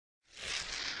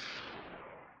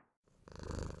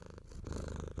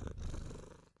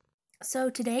So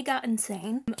today got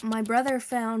insane. My brother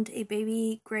found a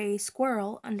baby gray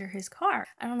squirrel under his car.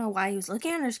 I don't know why he was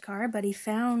looking under his car, but he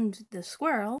found the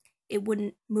squirrel. It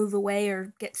wouldn't move away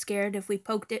or get scared if we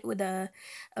poked it with a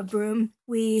broom.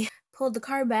 We pulled the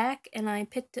car back and I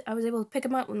was able to pick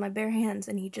him up with my bare hands,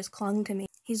 and he just clung to me.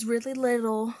 He's really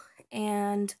little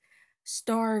and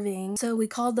starving, so we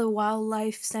called the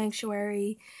wildlife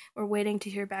sanctuary. We're waiting to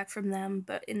hear back from them,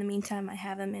 but in the meantime I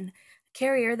have him in a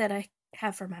carrier that I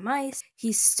have for my mice.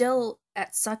 He's still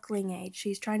at suckling age.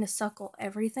 He's trying to suckle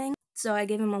everything. So I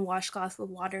gave him a washcloth with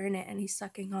water in it, and he's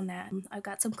sucking on that. I've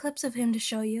got some clips of him to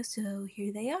show you, so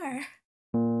here they are.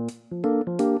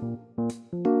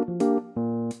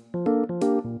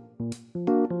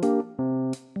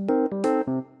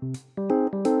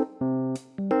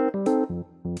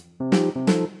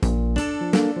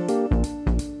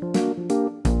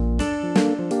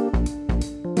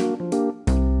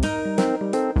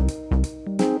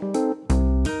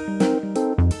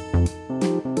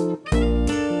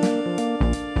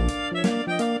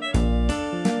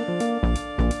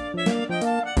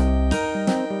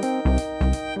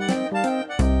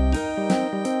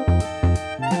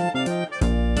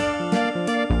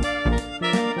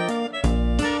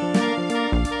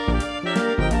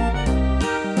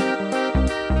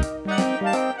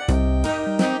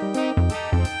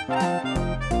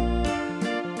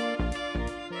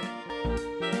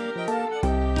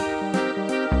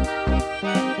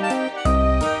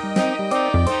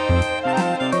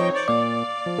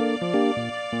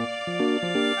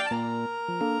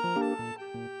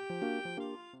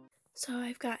 So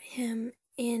I've got him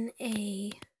in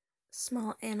a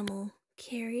small animal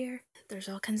carrier. There's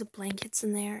all kinds of blankets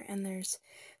in there, and there's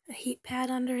a heat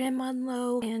pad under him on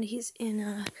low, and he's in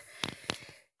a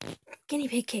guinea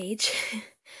pig cage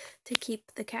to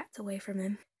keep the cats away from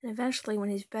him. And eventually,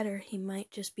 when he's better, he might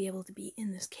just be able to be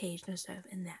in this cage instead of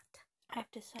in that.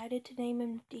 I've decided to name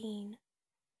him Dean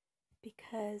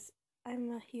because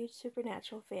I'm a huge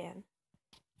Supernatural fan,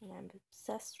 and I'm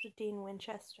obsessed with Dean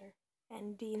Winchester.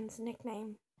 And Dean's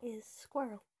nickname is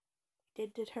Squirrel. We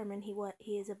did determine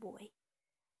he is a boy,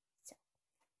 so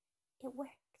it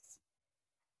works.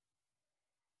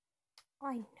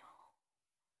 I know.